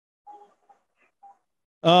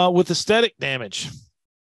 With aesthetic damage,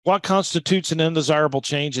 what constitutes an undesirable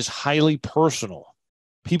change is highly personal.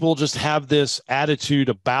 People just have this attitude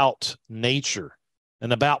about nature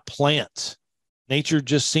and about plants. Nature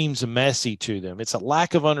just seems messy to them. It's a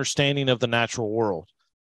lack of understanding of the natural world.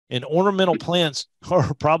 And ornamental plants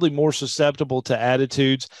are probably more susceptible to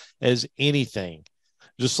attitudes as anything.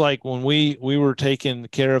 Just like when we were taking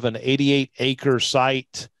care of an 88-acre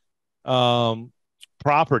site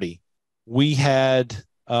property, we had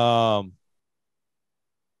the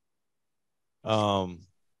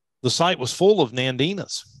site was full of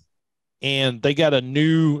Nandinas, and they got a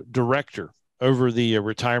new director over the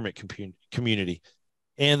retirement community,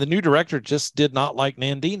 and the new director just did not like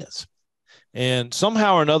Nandinas. And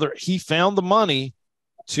somehow or another, he found the money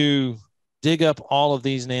to dig up all of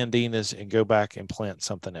these Nandinas and go back and plant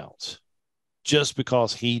something else just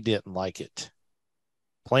because he didn't like it.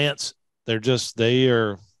 Plants, there's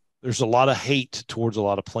a lot of hate towards a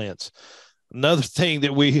lot of plants. Another thing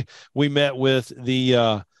that we met with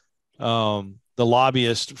the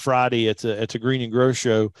lobbyist Friday at the Green and Grow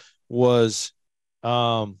show was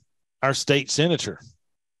our state senator.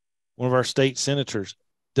 One of our state senators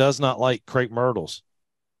does not like crepe myrtles,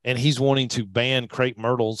 and he's wanting to ban crepe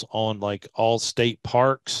myrtles on like all state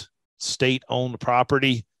parks, state-owned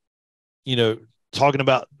property. Talking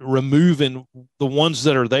about removing the ones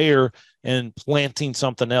that are there and planting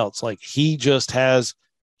something else. Like he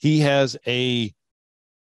has a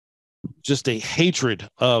just a hatred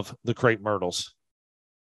of the crepe myrtles,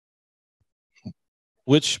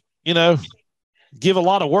 which, give a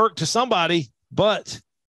lot of work to somebody, but,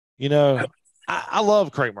 I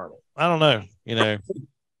love crepe myrtle. I don't know,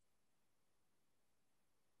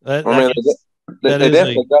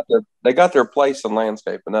 they got their place in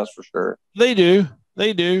landscaping, that's for sure. They do.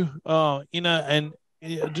 And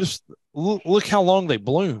just look how long they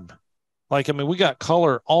bloom. We got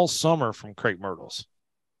color all summer from crepe myrtles.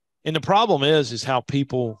 And the problem is how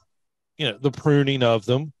people, the pruning of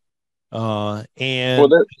them. And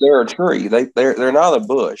they're a tree. They're not a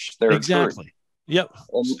bush. They're exactly. A tree. Yep.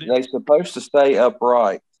 And they're supposed to stay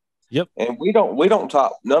upright. Yep. And we don't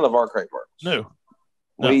top none of our crepe myrtles. No.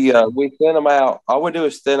 We thin them out. All we do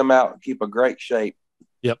is thin them out and keep a great shape.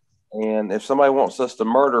 Yep. And if somebody wants us to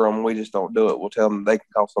murder them, we just don't do it. We'll tell them they can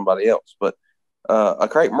call somebody else. But a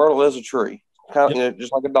crepe myrtle is a tree,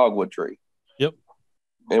 just like a dogwood tree. Yep.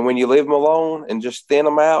 And when you leave them alone and just thin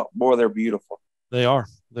them out, boy, they're beautiful. They are.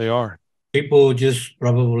 People just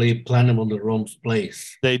probably plant them on the wrong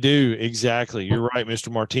place. They do. Exactly. You're right, Mr.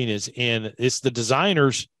 Martinez. And it's the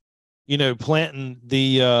designers, planting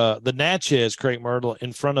the Natchez crepe myrtle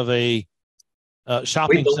in front of a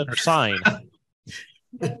shopping center sign.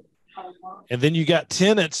 And then you got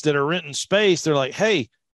tenants that are renting space. They're like, hey,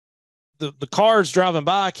 the cars driving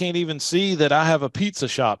by can't even see that I have a pizza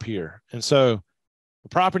shop here. And so the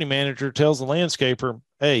property manager tells the landscaper,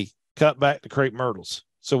 hey, cut back the crepe myrtles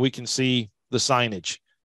so we can see the signage.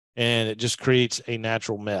 And it just creates a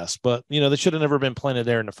natural mess. But, they should have never been planted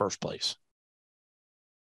there in the first place.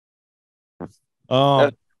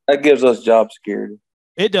 That gives us job security.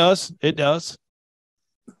 It does.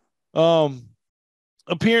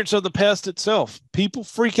 Appearance of the pest itself. People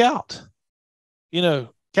freak out.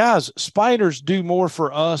 Guys, spiders do more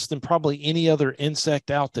for us than probably any other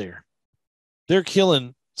insect out there. They're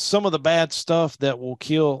killing some of the bad stuff that will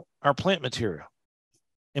kill our plant material.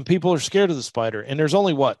 And people are scared of the spider. And there's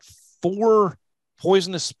only 4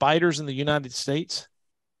 poisonous spiders in the United States.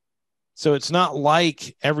 So it's not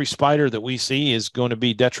like every spider that we see is going to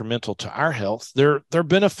be detrimental to our health. They're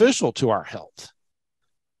beneficial to our health.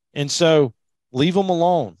 And so leave them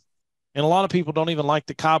alone. And a lot of people don't even like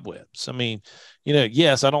the cobwebs.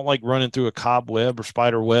 Yes, I don't like running through a cobweb or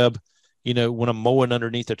spider web, when I'm mowing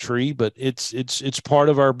underneath a tree, but it's part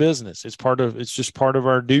of our business. It's just part of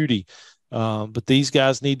our duty. But these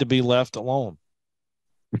guys need to be left alone.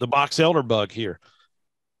 The box elder bug here,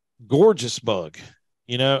 gorgeous bug,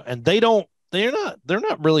 and they're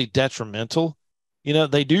not really detrimental.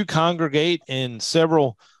 They do congregate in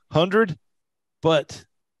several hundred, but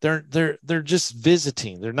they're just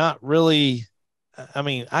visiting. They're not really,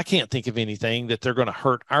 I can't think of anything that they're going to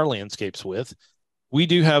hurt our landscapes with. We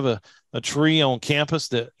do have a tree on campus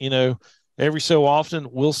that, every so often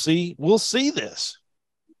we'll see this,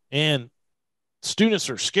 and students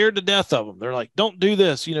are scared to death of them. They're like, don't do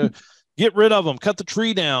this, get rid of them, cut the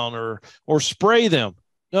tree down or spray them.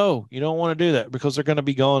 No, you don't want to do that because they're going to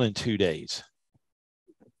be gone in 2 days.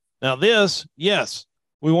 Now this, yes,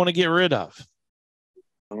 we want to get rid of.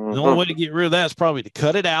 The only way to get rid of that is probably to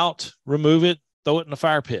cut it out, remove it, throw it in the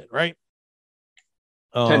fire pit, right?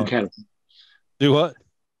 10 caterpillars. Do what?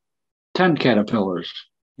 10 caterpillars.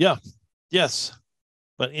 Yeah. Yes.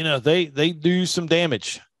 But, they do some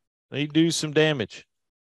damage. They do some damage.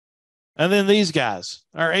 And then these guys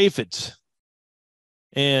are aphids.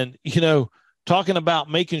 And, talking about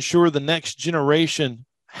making sure the next generation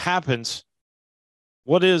happens.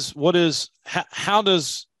 How does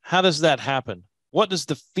that happen? What does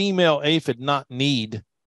the female aphid not need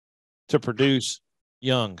to produce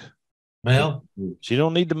young? Male? She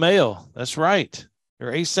don't need the male. That's right.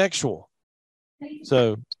 They're asexual.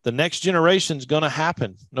 So the next generation is going to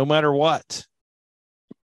happen no matter what.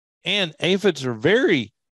 And aphids are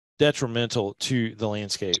very detrimental to the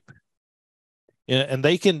landscape. And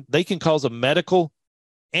they can cause a medical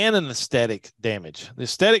and an aesthetic damage. The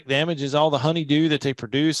aesthetic damage is all the honeydew that they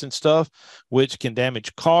produce and stuff, which can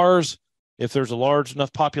damage cars. If there's a large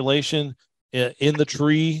enough population in the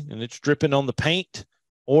tree and it's dripping on the paint,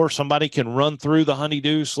 or somebody can run through the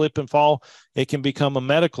honeydew, slip and fall, it can become a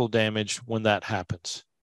medical damage when that happens.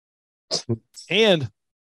 And,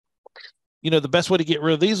 the best way to get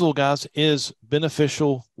rid of these little guys is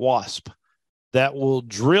beneficial wasp that will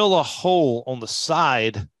drill a hole on the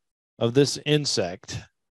side of this insect.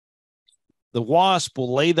 The wasp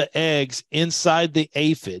will lay the eggs inside the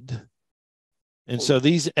aphid. And so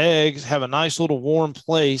these eggs have a nice little warm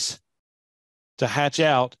place to hatch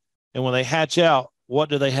out. And when they hatch out, what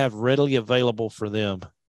do they have readily available for them?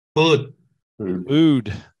 Food.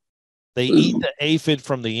 Food. They eat the aphid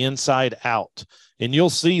from the inside out, and you'll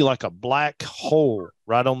see like a black hole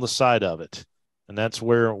right on the side of it. And that's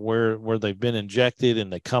where they've been injected,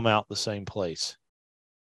 and they come out the same place.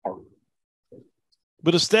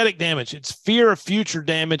 But aesthetic damage, it's fear of future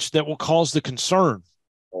damage that will cause the concern.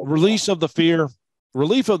 Relief of the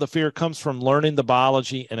fear comes from learning the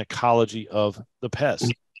biology and ecology of the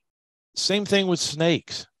pest. Same thing with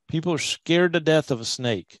snakes. People are scared to death of a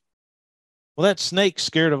snake. Well, that snake's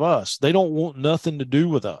scared of us. They don't want nothing to do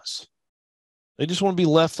with us. They just want to be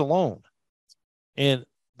left alone. And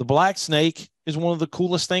the black snake is one of the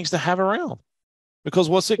coolest things to have around, because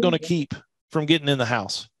what's it going to keep from getting in the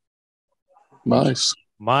house? Mice.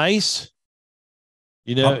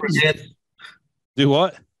 You know, Copperhead. Do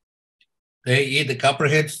what? They eat the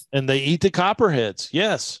copperheads. And they eat the copperheads.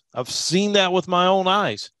 Yes, I've seen that with my own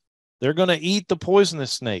eyes. They're going to eat the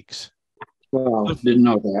poisonous snakes. Wow, didn't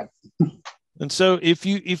know that. And so if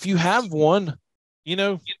you have one, you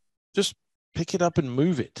know, just pick it up and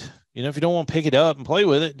move it. You know, if you don't want to pick it up and play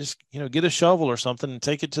with it, just, you know, get a shovel or something and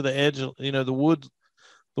take it to the edge, you know, the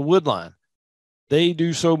wood line. They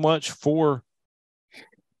do so much for,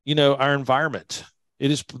 you know, our environment.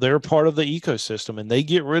 They're part of the ecosystem, and they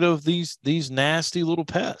get rid of these nasty little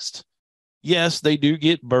pests. Yes, they do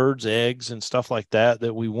get birds, eggs, and stuff like that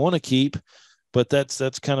we want to keep, but that's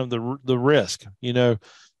kind of the risk. You know,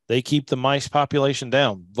 they keep the mice population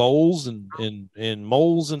down. Voles and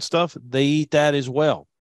moles and stuff, they eat that as well.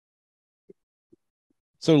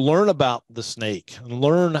 So learn about the snake and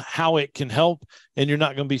learn how it can help, and you're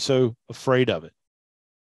not going to be so afraid of it.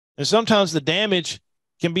 And sometimes the damage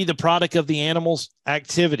can be the product of the animal's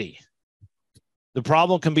activity. The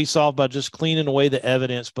problem can be solved by just cleaning away the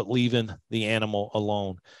evidence, but leaving the animal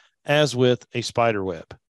alone, as with a spider web.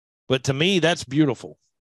 But to me, that's beautiful.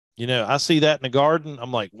 You know, I see that in the garden.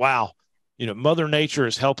 I'm like, wow, you know, Mother Nature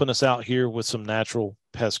is helping us out here with some natural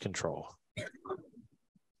pest control.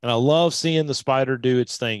 And I love seeing the spider do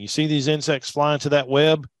its thing. You see these insects flying to that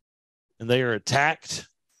web, and they are attacked,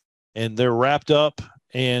 and they're wrapped up,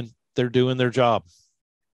 and they're doing their job.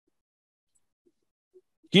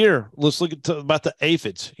 Here, let's look about the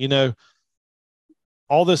aphids. You know,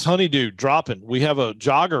 all this honeydew dropping. We have a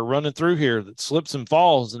jogger running through here that slips and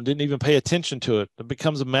falls and didn't even pay attention to it. It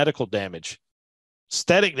becomes a medical damage.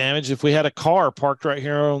 Static damage, if we had a car parked right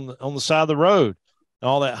here on the side of the road and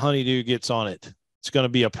all that honeydew gets on it, it's going to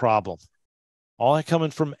be a problem. All that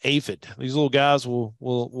coming from aphid. These little guys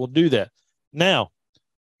will do that. Now,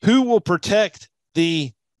 who will protect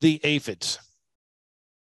the aphids?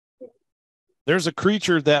 There's a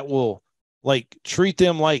creature that will like treat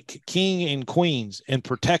them like king and queens and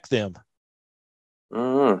protect them.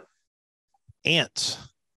 Ants.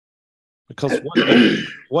 Because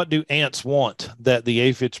what do ants want that the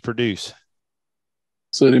aphids produce?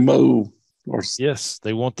 City mold. Yes,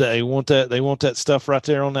 they want that stuff right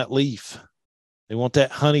there on that leaf. They want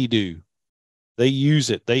that honeydew. They use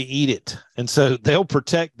it, they eat it. And so they'll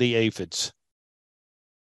protect the aphids.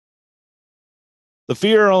 The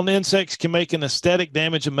fear on insects can make an aesthetic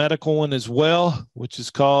damage a medical one as well, which is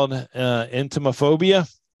called entomophobia,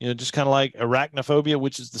 you know, just kind of like arachnophobia,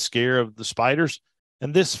 which is the scare of the spiders.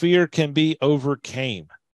 And this fear can be overcame.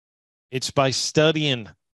 It's by studying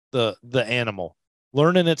the animal,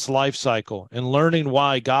 learning its life cycle, and learning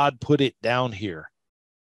why God put it down here.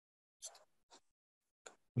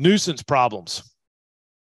 Nuisance problems.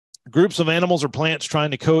 Groups of animals or plants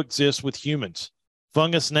trying to coexist with humans.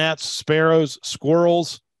 Fungus, gnats, sparrows,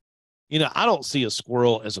 squirrels. You know, I don't see a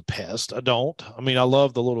squirrel as a pest. I don't. I mean, I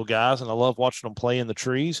love the little guys and I love watching them play in the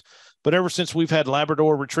trees. But ever since we've had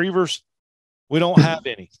Labrador retrievers, we don't have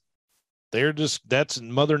any. That's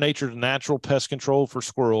Mother Nature's natural pest control for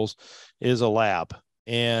squirrels is a lab.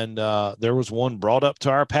 And there was one brought up to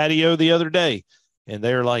our patio the other day. And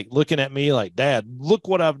they're like looking at me like, Dad, look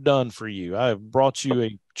what I've done for you. I've brought you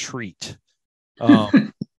a treat.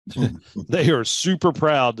 They are super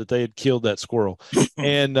proud that they had killed that squirrel.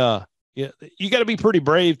 And you got to be pretty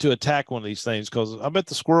brave to attack one of these things, because I bet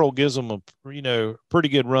the squirrel gives them a pretty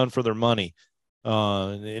good run for their money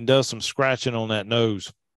and does some scratching on that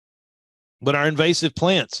nose. But our invasive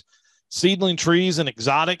plants, seedling trees and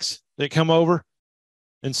exotics that come over.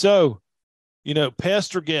 And so, you know,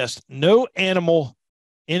 pest or guest, no animal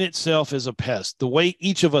in itself is a pest. The way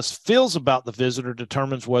each of us feels about the visitor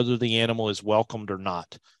determines whether the animal is welcomed or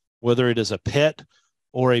not, whether it is a pet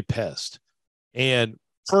or a pest. And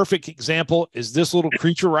perfect example is this little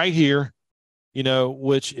creature right here, you know,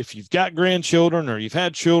 which if you've got grandchildren or you've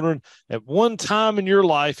had children at one time in your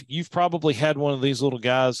life, you've probably had one of these little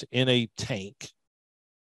guys in a tank.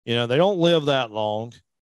 You know, they don't live that long,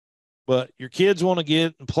 but your kids want to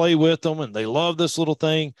get and play with them, and they love this little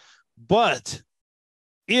thing. But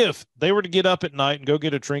if they were to get up at night and go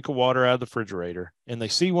get a drink of water out of the refrigerator, and they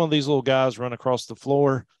see one of these little guys run across the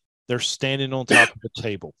floor, they're standing on top of the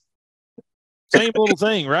table. Same little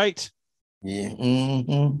thing, right? Yeah.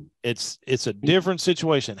 Mm-hmm. It's a different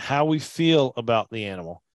situation, how we feel about the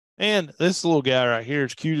animal. And this little guy right here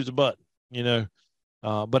is cute as a button, you know,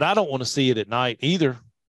 but I don't want to see it at night either.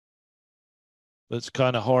 It's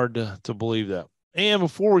kind of hard to believe that. And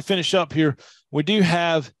before we finish up here, we do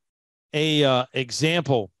have a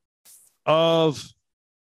example of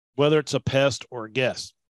whether it's a pest or a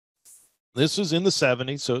guest. This was in the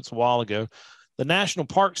 70s, so it's a while ago. The National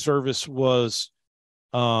Park Service was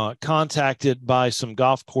contacted by some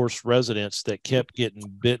golf course residents that kept getting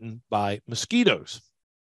bitten by mosquitoes.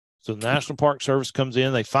 So the National Park Service comes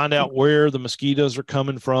in, they find out where the mosquitoes are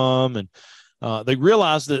coming from, and they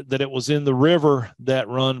realized that it was in the river that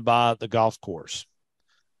run by the golf course.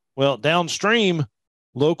 Well, downstream,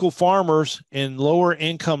 local farmers and lower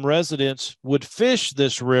income residents would fish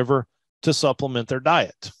this river to supplement their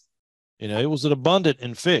diet. You know, it was abundant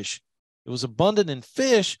in fish. It was abundant in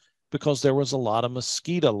fish because there was a lot of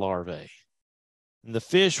mosquito larvae. And the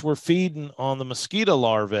fish were feeding on the mosquito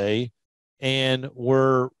larvae and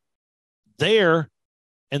were there,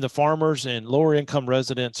 and the farmers and lower income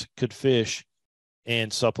residents could fish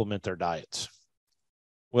and supplement their diets.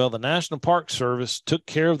 Well, the National Park Service took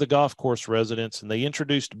care of the golf course residents, and they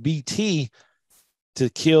introduced BT to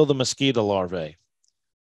kill the mosquito larvae.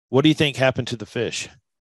 What do you think happened to the fish?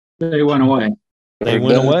 They went away. They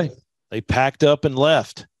went away. They packed up and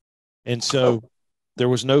left. And so there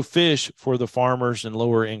was no fish for the farmers and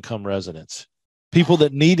lower income residents, people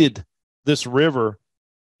that needed this river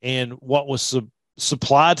and what was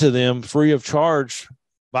supplied to them free of charge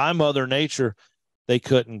by Mother Nature. They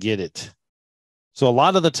couldn't get it. So a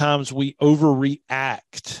lot of the times we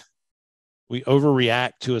overreact. We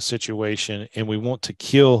overreact to a situation, and we want to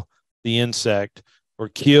kill the insect or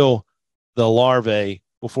kill the larvae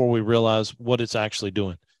before we realize what it's actually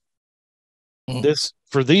doing. This,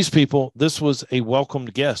 for these people, this was a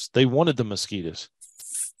welcomed guest. They wanted the mosquitoes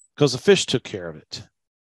because the fish took care of it.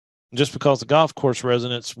 And just because the golf course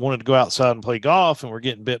residents wanted to go outside and play golf and were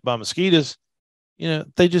getting bit by mosquitoes, you know,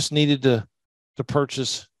 they just needed to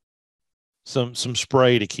purchase some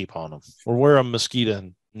spray to keep on them or wear a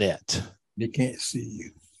mosquito net. They can't see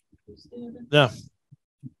you. No.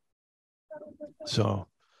 So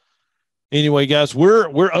anyway, guys, we're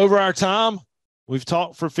over our time. We've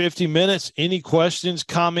talked for 50 minutes. Any questions,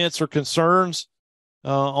 comments, or concerns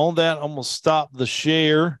on that? I'm going to stop the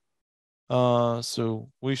share. So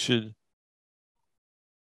we should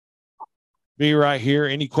be right here.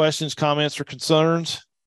 Any questions, comments, or concerns?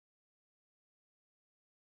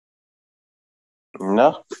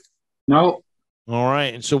 No. No. All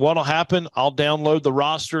right. And so what'll happen, I'll download the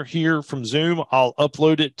roster here from Zoom. I'll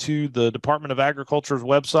upload it to the Department of Agriculture's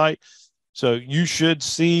website. So you should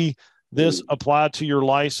see this applied to your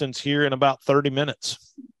license here in about 30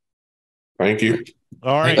 minutes. Thank you.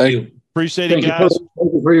 All right. Thank you. Appreciate it, guys.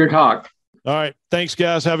 Thank you for your talk. All right. Thanks,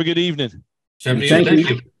 guys. Have a good evening. Thank Thank you.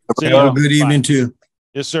 you. See Have a y'all. good evening too.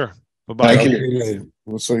 Yes, sir. Bye-bye. Thank you.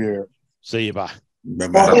 We'll see you. See you. Bye.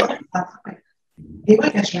 Bye-bye.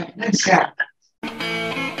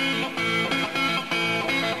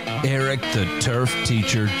 Eric the Turf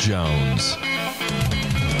Teacher Jones.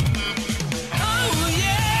 Oh,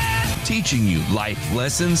 yeah! Teaching you life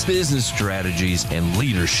lessons, business strategies, and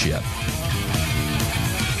leadership.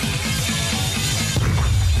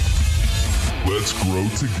 Let's grow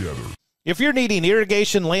together. If you're needing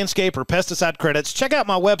irrigation, landscape, or pesticide credits, check out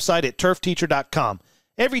my website at turfteacher.com.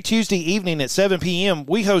 Every Tuesday evening at 7 p.m.,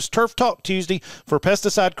 we host Turf Talk Tuesday for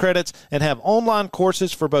pesticide credits and have online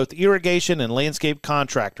courses for both irrigation and landscape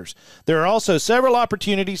contractors. There are also several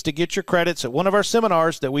opportunities to get your credits at one of our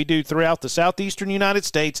seminars that we do throughout the southeastern United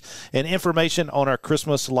States and information on our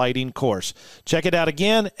Christmas lighting course. Check it out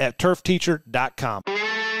again at turfteacher.com.